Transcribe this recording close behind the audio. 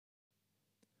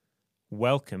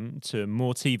Welcome to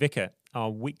More Tea Vicar, our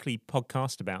weekly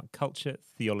podcast about culture,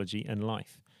 theology, and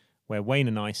life, where Wayne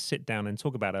and I sit down and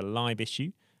talk about a live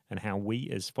issue and how we,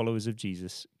 as followers of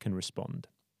Jesus, can respond.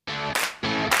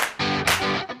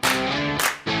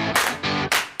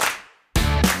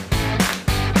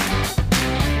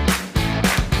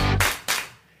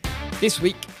 This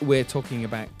week, we're talking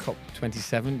about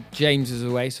COP27. James is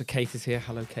away, so Kate is here.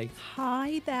 Hello, Kate.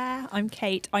 Hi there, I'm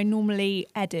Kate. I normally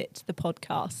edit the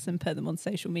podcasts and put them on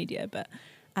social media, but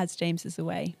as James is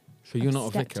away... So you're I've not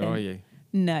a stepped vicar, in. are you?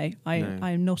 No, I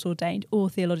am not ordained or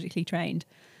theologically trained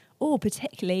or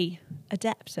particularly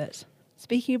adept at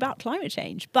speaking about climate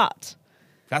change, but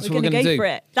That's we're what we're going to do. go for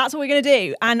it. That's what we're going to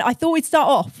do. And I thought we'd start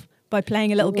off by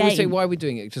playing a little Well, we say game. why are we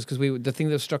doing it? Just because the thing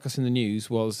that struck us in the news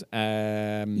was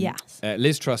Yes.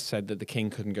 Liz Truss said that the King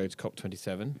couldn't go to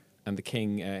COP27, and the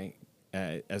King,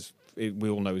 as we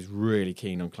all know, is really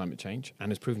keen on climate change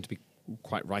and has proven to be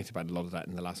quite right about a lot of that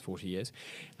in the last 40 years.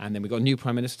 And then we got a new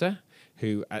Prime Minister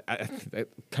who,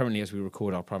 currently as we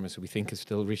record, our Prime Minister we think is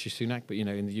still Rishi Sunak, but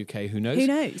in the UK, who knows? Who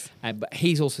knows? But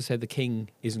he's also said the King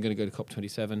isn't going to go to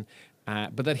COP27,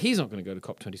 but that he's not going to go to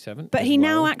COP27. But as he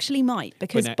well. now actually might,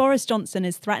 because now- Boris Johnson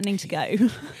is threatening to go.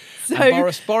 So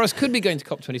And Boris could be going to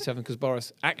COP27 because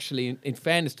Boris, actually, in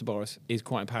fairness to Boris, is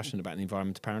quite passionate about the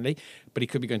environment apparently. But he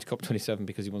could be going to COP27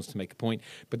 because he wants to make a point.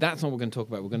 But that's not what we're going to talk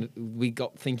about. We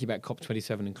got thinking about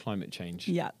COP27 and climate change.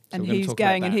 yeah, So and we're gonna who's talk about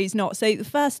going and that. who's not. So the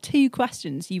first two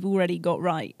questions you've already got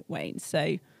right, Wayne.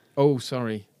 So Oh,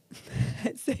 sorry.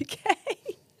 it's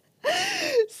okay.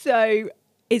 So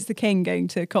is the King going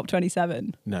to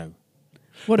COP27? No,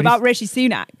 What But about Rishi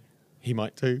Sunak? he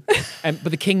might too. But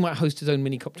the King might host his own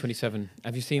mini COP27.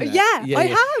 Have you seen that? Yeah, I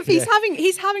have. Yeah.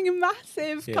 He's having a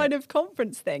massive Yeah. kind of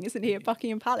conference thing, isn't he, at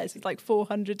Buckingham Palace? It's like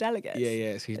 400 delegates.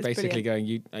 Yeah. So he's It's basically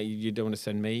brilliant. going, you don't want to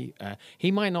send me.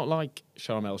 He might not like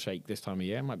Sharm el Sheikh this time of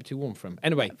year. It might be too warm for him.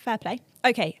 Anyway, Fair play.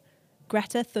 Okay,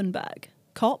 Greta Thunberg,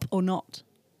 COP or not?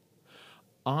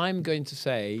 I'm going to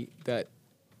say that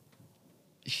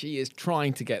she is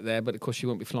trying to get there, but of course she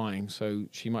won't be flying, so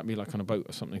she might be like on a boat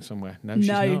or something somewhere. No, she's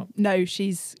not. No,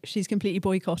 she's completely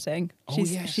boycotting. Oh,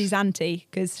 She's yes. she's anti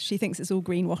because she thinks it's all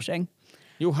greenwashing.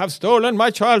 You have stolen my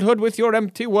childhood with your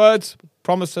empty words.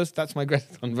 Promises. That's my Greta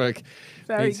Thunberg.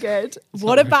 Very Please. good. It's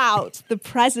What not- about the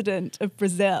president of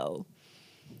Brazil?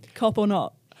 COP or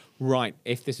not? Right.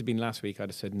 If this had been last week, I'd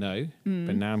have said no,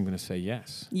 but now I'm going to say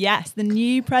yes. Yes, the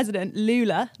new president,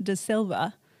 Lula da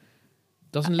Silva.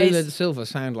 Doesn't Lula Is- da Silva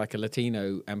sound like a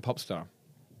Latino pop star?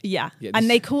 Yeah, Yeah, and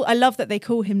this- I love that they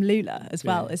call him Lula as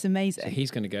well. Yeah. It's So amazing. he's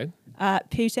going to go.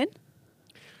 Putin?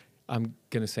 I'm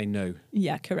going to say no.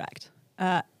 Yeah, correct.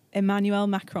 Emmanuel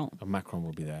Macron Macron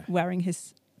will be there. wearing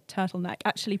his turtleneck.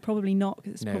 Actually, probably not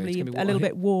because it's No, probably gonna be a little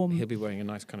bit warm. He'll be wearing a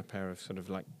nice kind of pair of sort of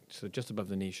like just above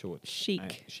the knee shorts.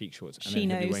 Chic. Chic shorts. And then he'll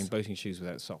be Chinos. wearing boating shoes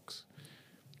without socks.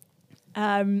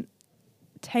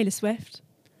 Taylor Swift,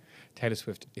 Taylor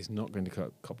Swift is not going to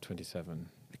COP27.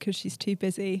 because she's too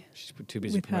busy. She's too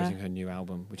busy With her. promoting her new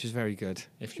album, which is very good.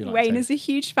 If you like Wayne Taylor. is a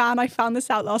huge fan. I found this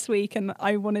out last week and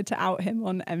I wanted to out him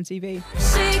on MTV.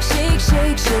 Shake, shake,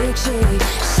 shake, shake, shake.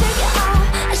 Shake it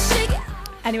off, shake it off.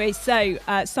 Anyway, so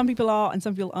some people are and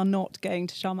some people are not going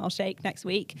to Sharm el Sheikh next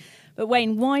week. But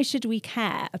Wayne, why should we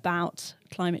care about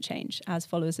climate change as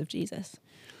followers of Jesus?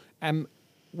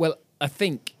 Well, I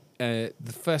think the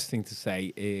first thing to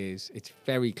say is it's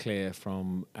very clear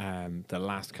from the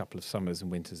last couple of summers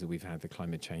and winters that we've had, the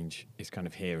climate change is kind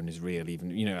of here and is real.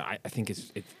 Even I think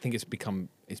it's become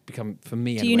for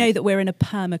me. Do you know that we're in a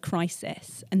perma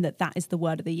crisis and that is the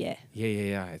word of the year?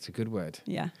 Yeah. It's a good word.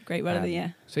 Yeah, great word of the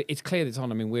year. So it's clear that it's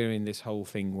on. I mean, we're in this whole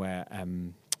thing where,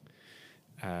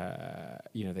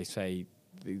 they say,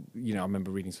 I remember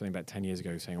reading something about 10 years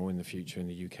ago saying, in the future in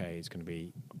the UK it's going to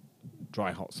be dry,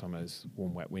 hot summers,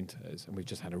 warm, wet winters. And we've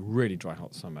just had a really dry,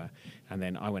 hot summer. And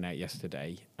then I went out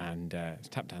yesterday and it's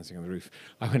tap dancing on the roof.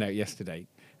 I went out yesterday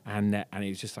and it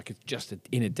was just like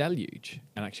in a deluge.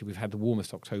 And actually we've had the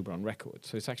warmest October on record.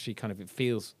 So it's actually it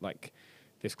feels like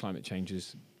this climate change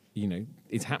is,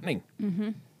 it's happening.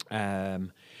 Mm-hmm.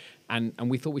 And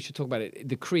we thought we should talk about it.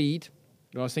 The creed,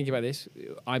 I was thinking about this.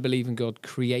 I believe in God,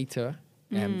 creator.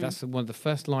 That's one of the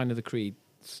first line of the creed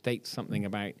states something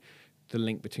about the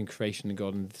link between creation and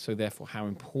God, and so therefore how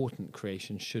important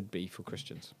creation should be for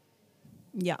Christians.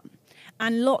 Yeah.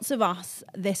 And lots of us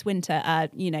this winter are,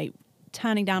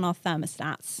 turning down our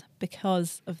thermostats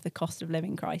because of the cost of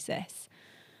living crisis.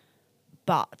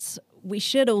 But we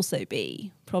should also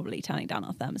be probably turning down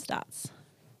our thermostats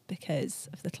because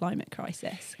of the climate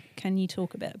crisis. Can you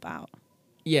talk a bit about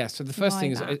Yeah, so the first Why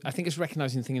thing is, that? I think it's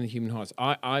recognizing the thing in the human hearts.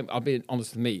 I'll be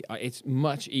honest with me. It's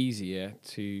much easier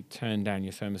to turn down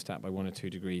your thermostat by 1 or 2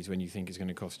 degrees when you think it's going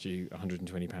to cost you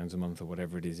 £120 a month or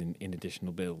whatever it is in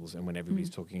additional bills, and when everybody's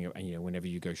talking, whenever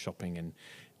you go shopping and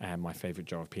my favourite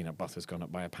jar of peanut butter's gone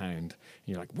up by £1, and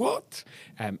you're like, what?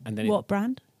 And then What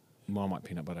brand? Marmite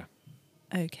peanut butter.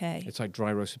 Okay. It's like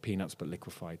dry roasted peanuts but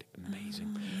liquefied.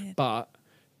 Amazing. Weird.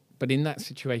 But in that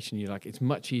situation, you're like, it's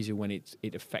much easier when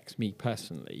it affects me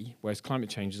personally, whereas climate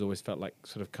change has always felt like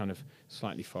sort of kind of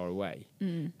slightly far away.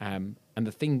 And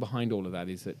the thing behind all of that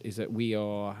is that we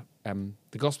are,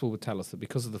 the gospel would tell us that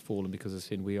because of the fall and because of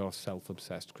sin, we are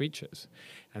self-obsessed creatures.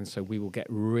 And so we will get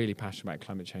really passionate about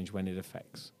climate change when it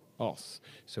affects us.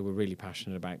 So we're really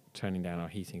passionate about turning down our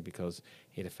heating because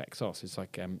it affects us. It's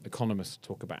like economists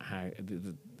talk about how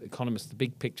the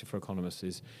big picture for economists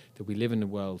is that we live in a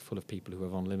world full of people who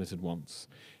have unlimited wants,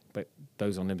 but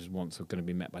those unlimited wants are going to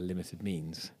be met by limited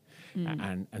means.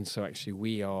 And so actually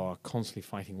we are constantly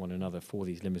fighting one another for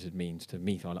these limited means to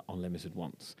meet our unlimited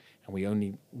wants. And we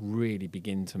only really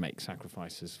begin to make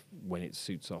sacrifices when it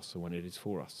suits us or when it is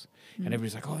for us. And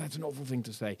everybody's like, oh, that's an awful thing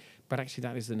to say. But actually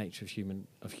that is the nature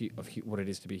of what it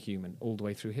is to be human all the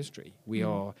way through history. We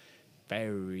are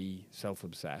very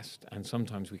self-obsessed, and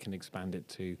sometimes we can expand it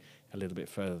to a little bit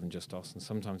further than just us, and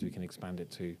sometimes we can expand it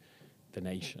to the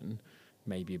nation,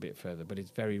 maybe a bit further, but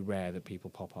it's very rare that people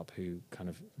pop up who kind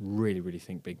of really, really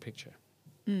think big picture.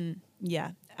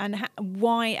 Yeah. And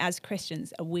why, as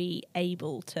Christians, are we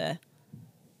able to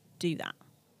do that?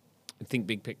 Think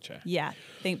big picture. Yeah.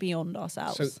 Think beyond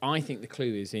ourselves. So I think the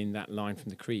clue is in that line from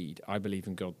the Creed. I believe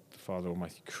in God, the Father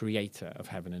Almighty, creator of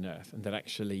heaven and earth, and that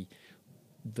actually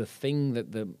the thing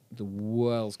that the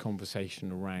world's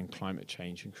conversation around climate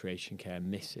change and creation care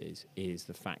misses is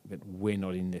the fact that we're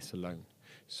not in this alone.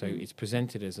 So it's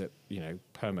presented as a,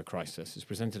 perma-crisis. It's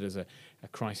presented as a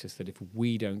crisis that if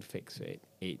we don't fix it,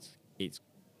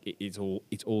 it's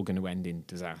all going to end in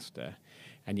disaster.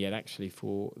 And yet, actually,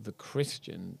 for the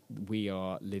Christian,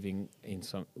 we're living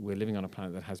on a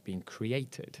planet that has been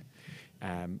created,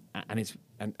 and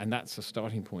that's a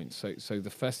starting point. So the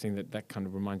first thing that kind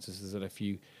of reminds us is that if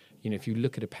you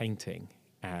look at a painting,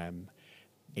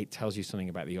 it tells you something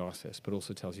about the artist, but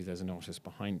also tells you there's an artist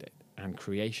behind it. And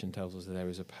creation tells us that there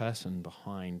is a person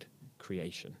behind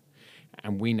creation.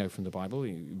 And we know from the Bible,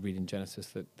 you read in Genesis,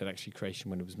 that actually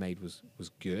creation, when it was made, was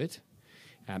good.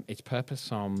 Its purpose,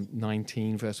 Psalm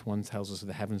 19, verse 1, tells us that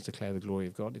the heavens declare the glory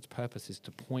of God. Its purpose is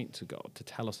to point to God, to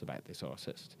tell us about this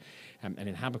artist. And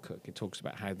in Habakkuk, it talks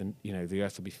about how the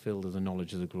earth will be filled with the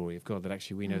knowledge of the glory of God. That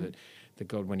actually we know that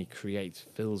God, when he creates,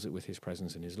 fills it with his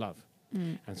presence and his love.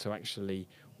 And so actually,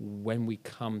 when we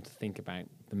come to think about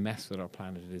the mess that our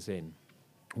planet is in,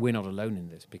 we're not alone in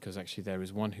this, because actually there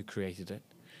is one who created it,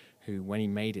 who, when he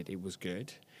made it, it was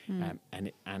good, and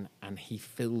he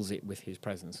fills it with his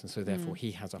presence, and so therefore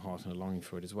he has a heart and a longing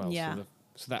for it as well. Yeah.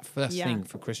 So that first thing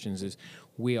for Christians is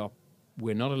we're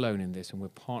not alone in this, and we're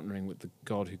partnering with the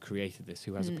God who created this,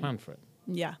 who has a plan for it.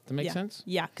 Yeah. Does that make sense?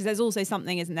 Yeah, because there's also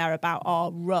something, isn't there, about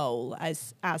our role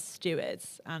as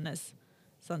stewards and as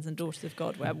sons and daughters of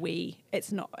God, where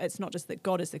it's not just that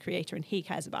God is the creator and he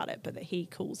cares about it, but that he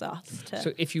calls us to.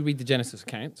 So if you read the Genesis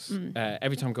accounts,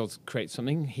 every time God creates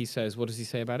something, he says, what does he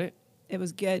say about it? It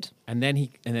was good. And then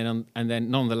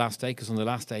not on the last day, because on the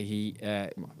last day he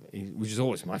which is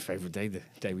always my favourite day, the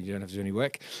day when you don't have to do any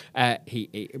work.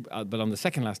 But on the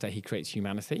second last day, he creates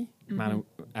humanity, man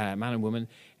and woman.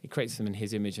 He creates them in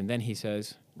his image, and then he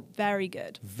says, very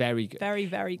good. Very good. Very,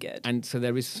 very good. And so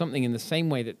there is something in the same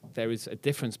way that there is a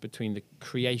difference between the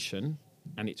creation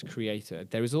and its creator.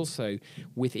 There is also,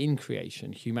 within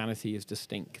creation, humanity is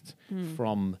distinct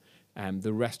from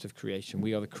the rest of creation.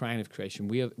 We are the crown of creation.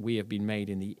 We have been made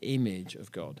in the image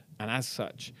of God. And as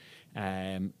such,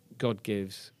 God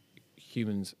gives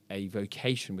humans a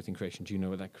vocation within creation. Do you know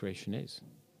what that creation is?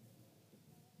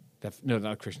 That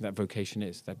vocation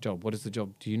is, that job. What is the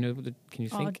job? Do you know? Can you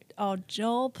think? Our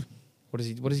job? What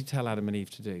does he tell Adam and Eve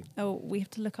to do? Oh, we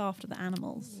have to look after the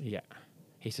animals. Yeah.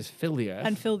 He says, fill the earth.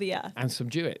 And fill the earth. And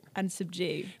subdue it. And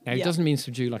subdue. Now, it doesn't mean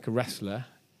subdue like a wrestler,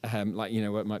 where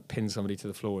it might pin somebody to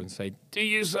the floor and say, do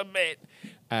you submit?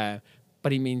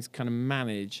 But he means kind of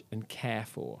manage and care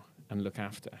for and look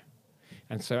after.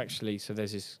 And so actually,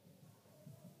 there's this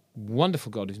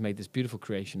wonderful God who's made this beautiful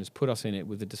creation, has put us in it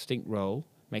with a distinct role,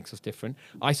 makes us different.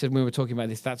 I said when we were talking about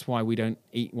this, that's why we don't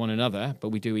eat one another, but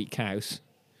we do eat cows.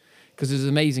 Because as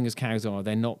amazing as cows are,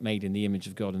 they're not made in the image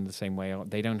of God in the same way.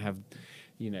 They don't have,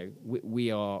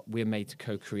 we're made to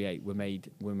co-create. We're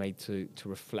made to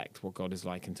reflect what God is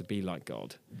like and to be like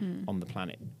God on the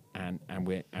planet.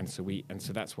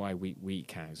 so that's why we eat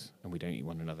cows and we don't eat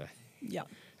one another. Yeah.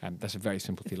 That's a very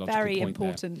simple theological Very point there.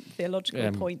 important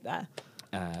theological point there.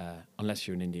 Unless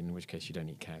you're an Indian, in which case you don't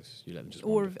eat cows. You let them just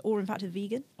Or, wander. or in fact, a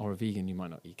vegan. Or a vegan, you might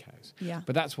not eat cows. Yeah.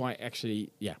 But that's why,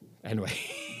 actually, yeah. Anyway,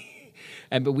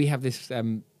 but we have this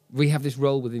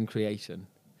role within creation,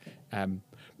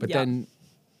 but Yeah.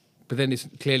 then it's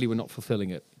clearly we're not fulfilling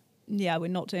it. Yeah, we're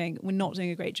not doing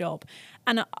a great job,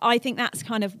 and I think that's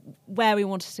kind of where we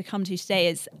wanted to come to today.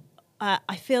 Is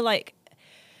I feel like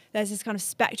there's this kind of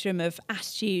spectrum of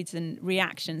attitudes and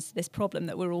reactions to this problem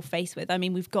that we're all faced with. I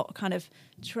mean, we've got kind of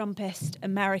Trumpist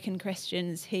American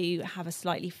Christians who have a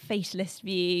slightly fatalist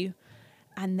view,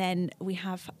 and then we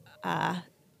have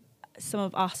some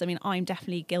of us. I mean, I'm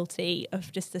definitely guilty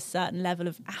of just a certain level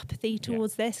of apathy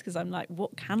towards this because I'm like,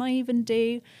 what can I even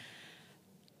do?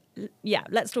 Yeah,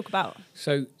 let's talk about.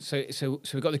 So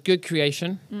we've got the good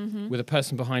creation Mm-hmm. with a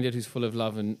person behind it who's full of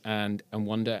love and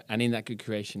wonder, and in that good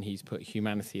creation, he's put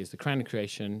humanity as the crown of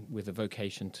creation with a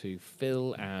vocation to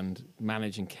fill and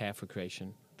manage and care for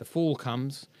creation. The fall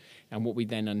comes, and what we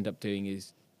then end up doing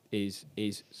is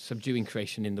subduing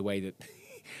creation in the way that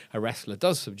a wrestler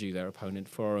does subdue their opponent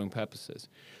for our own purposes.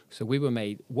 So we were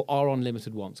made. Our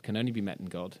unlimited wants can only be met in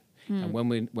God. And when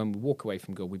we walk away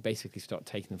from God, we basically start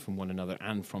taking them from one another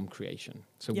and from creation.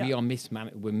 So Yeah.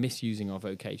 we're misusing our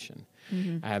vocation.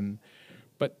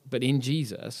 But in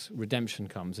Jesus, redemption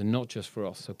comes, and not just for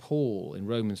us. So Paul in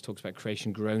Romans talks about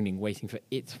creation groaning, waiting for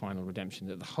its final redemption.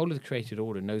 That the whole of the created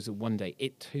order knows that one day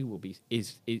it too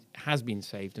has been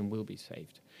saved and will be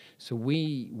saved. So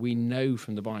we know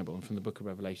from the Bible and from the Book of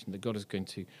Revelation that God is going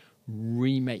to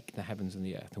remake the heavens and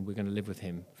the earth, and we're going to live with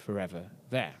Him forever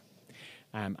there.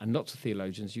 And lots of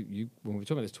theologians, you when we were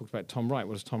talking about this, talked about Tom Wright.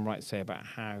 What does Tom Wright say about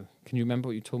how? Can you remember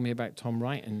what you told me about Tom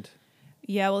Wright? And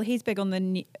Yeah, well, he's big on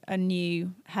a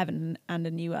new heaven and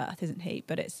a new earth, isn't he?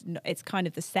 But it's kind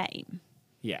of the same.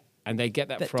 yeah, and they get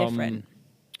that But from different.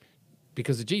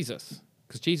 because of Jesus,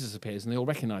 because Jesus appears and they all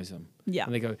recognize him. Yeah.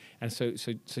 and they go, and so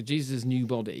Jesus' new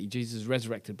body, Jesus'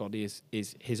 resurrected body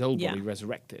is his old Yeah. body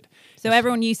resurrected. So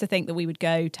everyone used to think that we would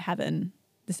go to heaven,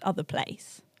 this other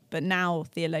place. But now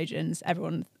theologians,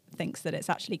 everyone thinks that it's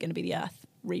actually going to be the earth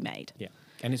remade. Yeah.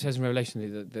 And it says in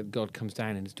Revelation that God comes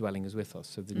down and his dwelling is with us.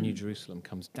 So the New Jerusalem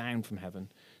comes down from heaven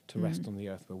to rest on the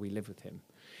earth where we live with him.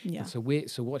 Yeah. And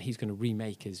so what he's going to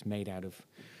remake is made out of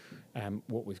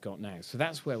what we've got now. So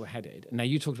that's where we're headed. Now,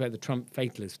 you talked about the Trump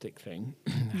fatalistic thing.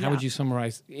 How would you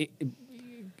summarize it?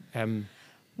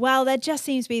 Well, there just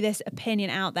seems to be this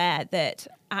opinion out there that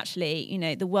actually,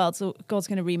 God's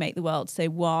going to remake the world. So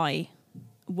why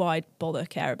bother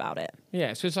care about it?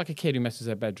 Yeah, so it's like a kid who messes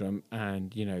their bedroom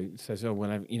and, says, oh,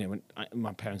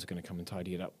 my parents are going to come and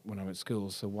tidy it up when I'm at school,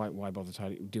 so why bother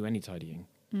do any tidying?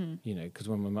 Because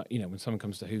when someone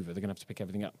comes to Hoover, they're going to have to pick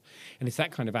everything up. And it's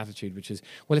that kind of attitude, which is,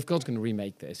 well, if God's going to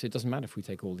remake this, it doesn't matter if we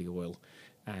take all the oil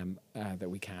that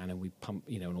we can and we pump,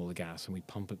 and all the gas and we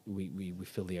pump it, we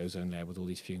fill the ozone layer with all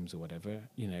these fumes or whatever,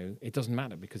 it doesn't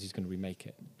matter because he's going to remake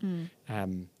it.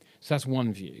 So that's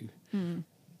one view.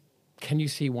 Can you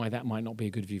see why that might not be a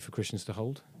good view for Christians to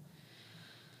hold?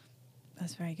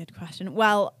 That's a very good question.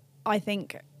 Well, I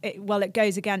think it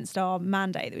goes against our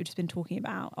mandate that we've just been talking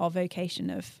about, our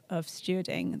vocation of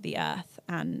stewarding the earth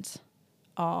and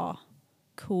our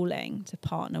calling to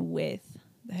partner with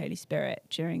the Holy Spirit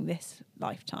during this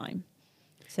lifetime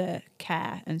to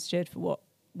care and steward for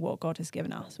what God has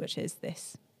given us, which is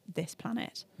this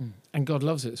planet. And God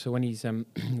loves it. So when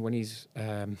he's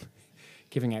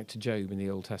giving out to Job in the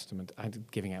Old Testament,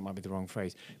 giving out might be the wrong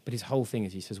phrase, but his whole thing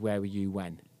is he says, where were you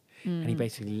when? And he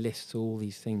basically lists all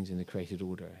these things in the created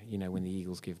order, when the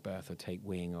eagles give birth or take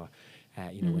wing or,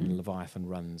 when the Leviathan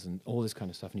runs and all this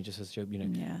kind of stuff. And he just says, Job,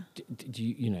 do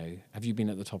you, have you been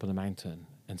at the top of the mountain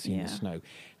and seen the snow?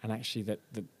 And actually that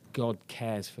God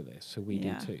cares for this, so we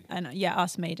do too. And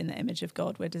us made in the image of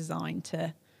God, we're designed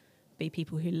to be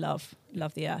people who love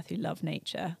the earth, who love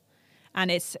nature.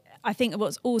 And I think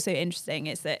what's also interesting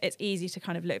is that it's easy to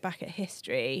kind of look back at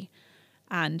history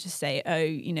and just say,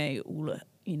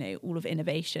 all of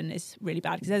innovation is really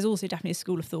bad. Because there's also definitely a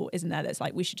school of thought, isn't there, that's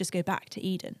like, we should just go back to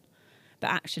Eden. But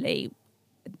actually,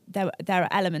 there are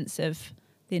elements of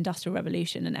the Industrial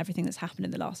Revolution and everything that's happened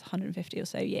in the last 150 or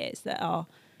so years that are,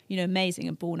 amazing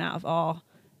and born out of our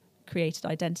created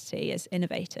identity as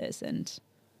innovators. And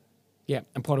yeah,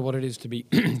 and part of what it is to be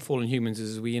fallen humans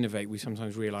is as we innovate, we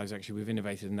sometimes realise actually we've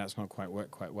innovated and that's not quite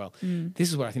worked quite well. This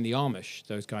is where I think the Amish,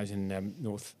 those guys in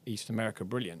Northeast America, are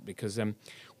brilliant because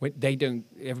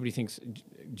everybody thinks,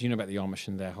 do you know about the Amish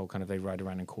and their whole kind of, they ride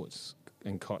around in cots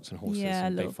and horses yeah, a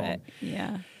and they little farm. bit,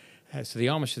 yeah. So the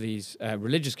Amish are these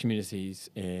religious communities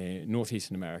in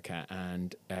northeastern America,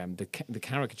 and the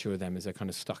caricature of them is they're kind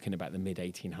of stuck in about the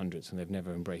mid-1800s, and they've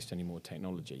never embraced any more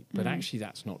technology. But actually,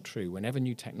 that's not true. Whenever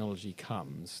new technology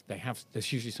comes,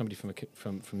 there's usually somebody from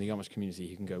the Amish community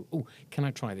who can go, "Oh, can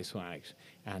I try this one out?"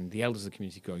 And the elders of the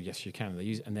community go, "Yes, you can." And they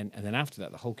use, and then after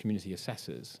that, the whole community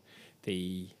assesses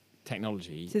the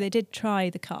technology. So they did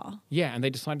try the car. Yeah, and they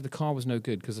decided the car was no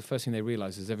good because the first thing they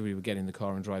realised is everybody would get in the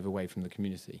car and drive away from the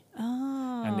community.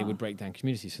 And they would break down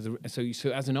community. So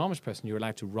as an Amish person, you're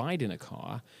allowed to ride in a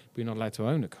car, but you're not allowed to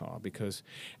own a car because,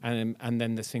 and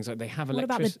then there's things like they have What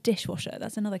electricity. about the dishwasher?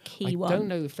 That's another key one. I don't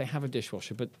know if they have a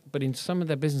dishwasher, but in some of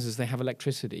their businesses they have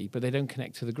electricity, but they don't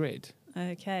connect to the grid.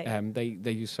 Okay.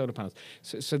 They use solar panels,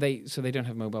 so they don't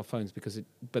have mobile phones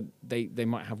but they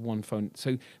might have one phone.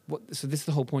 So this is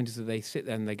the whole point, is that they sit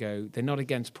there and they go, they're not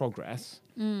against progress,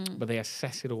 but they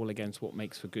assess it all against what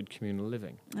makes for good communal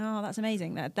living. Oh, that's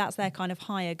amazing. That's their kind of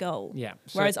higher goal. Yeah.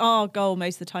 Whereas our goal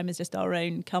most of the time is just our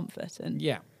own comfort and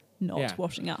not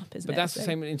washing up, isn't it? But that's the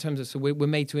same in terms of, so we're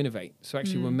made to innovate. So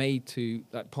actually we're made to,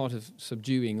 like, part of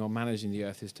subduing or managing the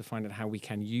earth is to find out how we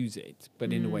can use it,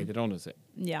 but in a way that honours it.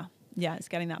 Yeah. Yeah, it's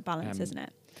getting that balance, isn't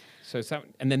it? So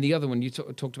and then the other one, you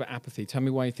talked about apathy. Tell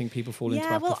me why you think people fall into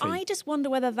apathy. Yeah, well, I just wonder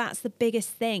whether that's the biggest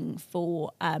thing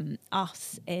for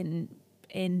us in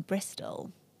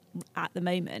Bristol at the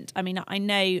moment. I mean, I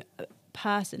know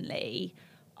personally,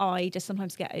 I just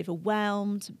sometimes get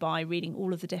overwhelmed by reading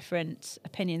all of the different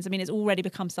opinions. I mean, it's already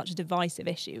become such a divisive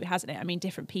issue, hasn't it? I mean,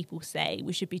 different people say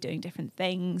we should be doing different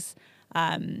things.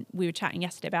 We were chatting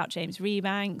yesterday about James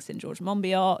Rebanks and George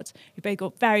Monbiot, who both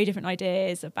got very different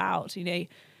ideas about,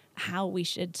 how we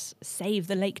should save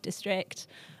the Lake District.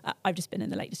 I've just been in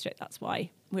the Lake District, that's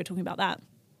why we're talking about that.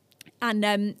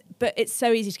 And but it's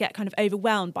so easy to get kind of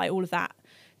overwhelmed by all of that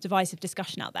divisive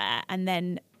discussion out there, and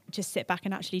then just sit back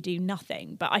and actually do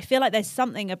nothing. But I feel like there's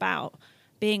something about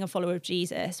being a follower of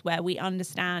Jesus where we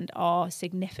understand our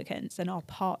significance and our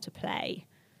part to play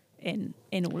in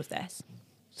all of this.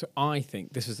 So I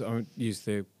think this is, I used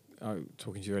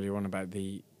talking to you earlier on about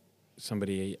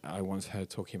somebody I once heard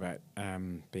talking about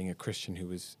being a Christian who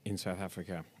was in South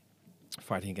Africa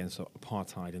fighting against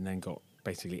apartheid and then got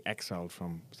basically exiled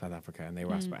from South Africa, and they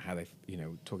were asked about how they,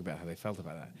 talk about how they felt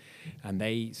about that. And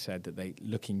they said that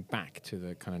looking back to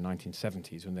the kind of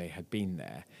 1970s when they had been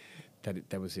there, that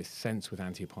there was this sense with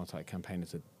anti-apartheid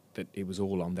campaigners that it was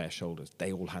all on their shoulders.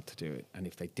 They all had to do it. And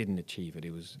if they didn't achieve it,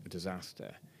 it was a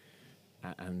disaster.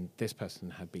 And this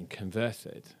person had been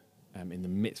converted in the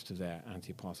midst of their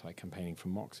anti-apartheid campaigning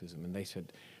from Marxism. And they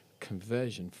said,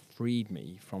 conversion freed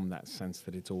me from that sense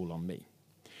that it's all on me.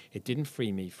 It didn't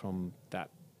free me from that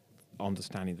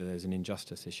understanding that there's an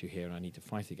injustice issue here and I need to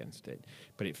fight against it,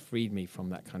 but it freed me from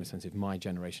that kind of sense, if my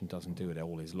generation doesn't do it,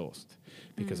 all is lost.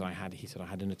 Because he said I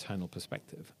had an eternal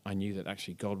perspective. I knew that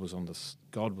actually God was on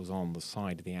the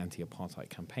side of the anti-apartheid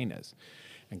campaigners,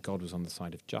 and God was on the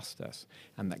side of justice,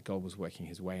 and that God was working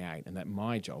his way out, and that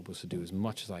my job was to do as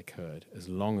much as I could, as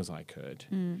long as I could,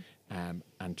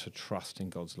 and to trust in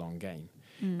God's long game.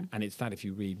 And it's that, if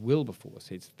you read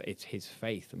Wilberforce, it's his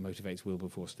faith that motivates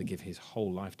Wilberforce to give his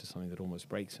whole life to something that almost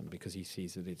breaks him, because he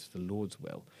sees that it's the Lord's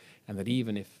will, and that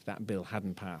even if that bill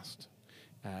hadn't passed,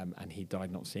 and he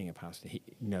died not seeing it passed,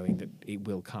 knowing that it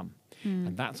will come.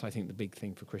 And that's, I think, the big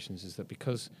thing for Christians, is that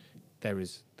because there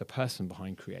is the person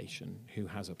behind creation who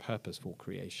has a purpose for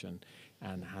creation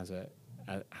and has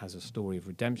a story of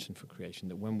redemption for creation,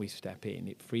 that when we step in,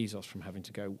 it frees us from having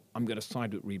to go, I'm going to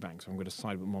side with Rebanks, I'm going to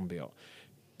side with Monbiot,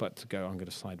 but to go, I'm going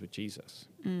to side with Jesus.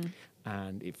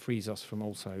 And it frees us from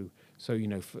also, so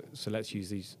let's use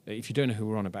these, if you don't know who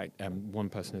we're on about, one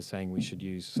person is saying we should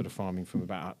use sort of farming from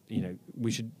about,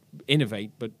 we should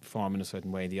innovate but farm in a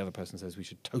certain way. The other person says we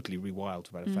should totally rewild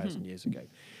to about 1,000 years ago.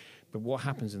 But what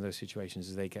happens in those situations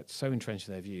is they get so entrenched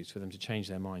in their views, for them to change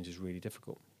their minds is really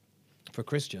difficult. For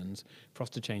Christians, for us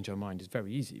to change our mind is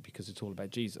very easy, because it's all about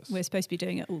Jesus. We're supposed to be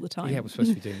doing it all the time. Yeah, we're supposed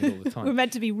to be doing it all the time. We're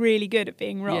meant to be really good at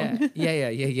being wrong.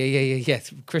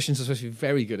 Yes, Christians are supposed to be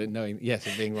very good at knowing, at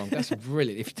being wrong. That's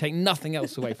brilliant. If you take nothing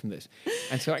else away from this.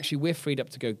 And so actually we're freed up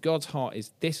to go, God's heart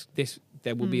is this,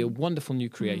 there will be a wonderful new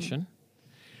creation.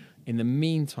 In the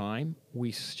meantime,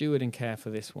 we steward and care for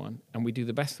this one, and we do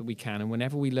the best that we can. And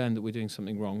whenever we learn that we're doing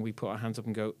something wrong, we put our hands up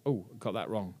and go, "Oh, got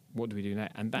that wrong. What do we do now?"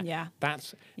 And and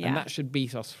that should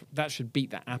beat us. That should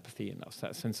beat that apathy in us.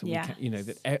 That sense that we can,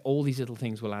 that all these little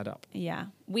things will add up. Yeah.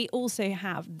 We also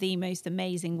have the most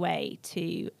amazing way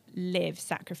to live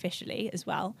sacrificially as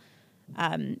well.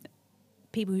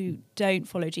 People who don't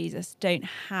follow Jesus don't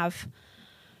have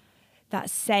that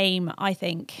same, I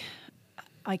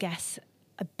guess,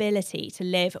 ability to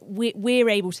live, we're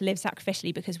able to live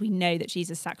sacrificially because we know that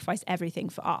Jesus sacrificed everything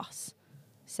for us.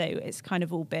 So it's kind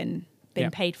of all been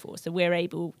paid for. So we're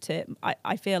able to,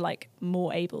 I feel like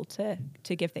more able to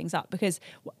give things up, because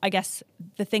I guess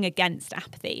the thing against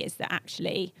apathy is that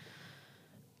actually,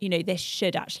 you know, this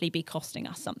should actually be costing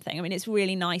us something. I mean, it's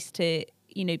really nice to,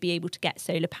 you know, be able to get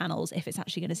solar panels if it's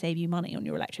actually going to save you money on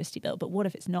your electricity bill. But what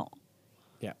if it's not?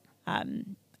 Yeah.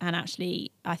 And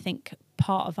actually, I think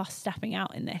part of us stepping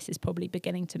out in this is probably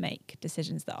beginning to make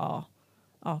decisions that are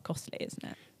costly, isn't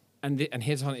it? And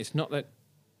here's how it's not that.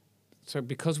 So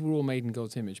because we're all made in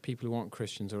God's image, people who aren't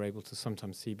Christians are able to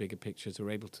sometimes see bigger pictures,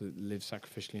 are able to live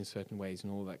sacrificially in certain ways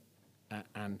and all that,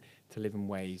 and to live in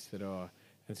ways that are,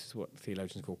 and this is what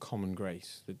theologians call common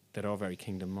grace, that are very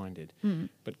kingdom-minded.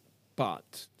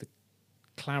 But the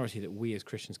clarity that we as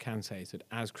Christians can say is that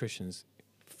as Christians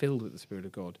filled with the Spirit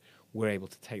of God, we're able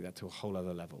to take that to a whole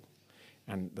other level.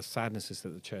 And the sadness is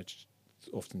that the church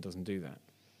often doesn't do that.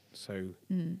 So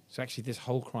actually this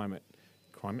whole climate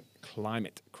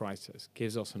crisis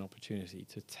gives us an opportunity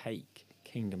to take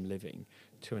kingdom living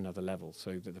to another level,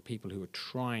 so that the people who are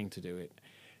trying to do it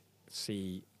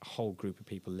see a whole group of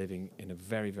people living in a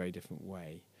very, very different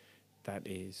way that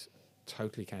is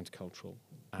totally countercultural,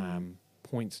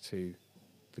 points to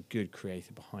the good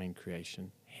creator behind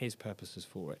creation, his purposes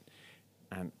for it,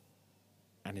 and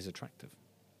is attractive.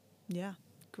 Yeah,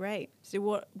 great. So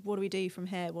what do we do from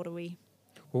here? What do we...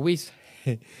 Well,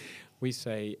 we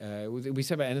say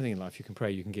about anything in life: you can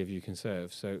pray, you can give, you can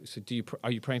serve. So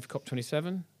are you praying for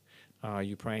COP27? Are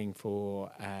you praying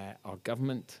for our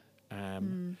government?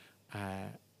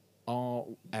 Are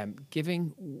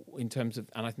giving in terms of,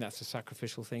 and I think that's a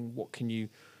sacrificial thing. What can you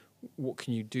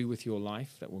do with your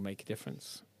life that will make a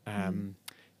difference? And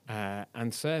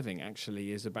serving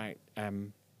actually is about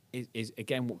is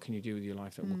again, what can you do with your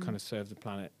life that will kind of serve the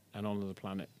planet and honour the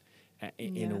planet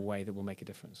in a way that will make a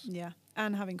difference? Yeah,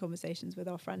 and having conversations with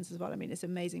our friends as well. I mean, it's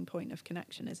an amazing point of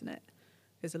connection, isn't it?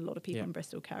 Because a lot of people in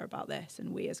Bristol care about this,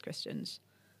 and we as Christians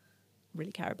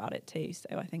really care about it too.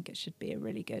 So I think it should be a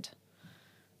really good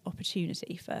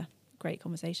opportunity for great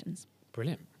conversations.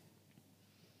 Brilliant.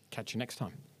 Catch you next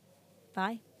time.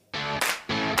 Bye.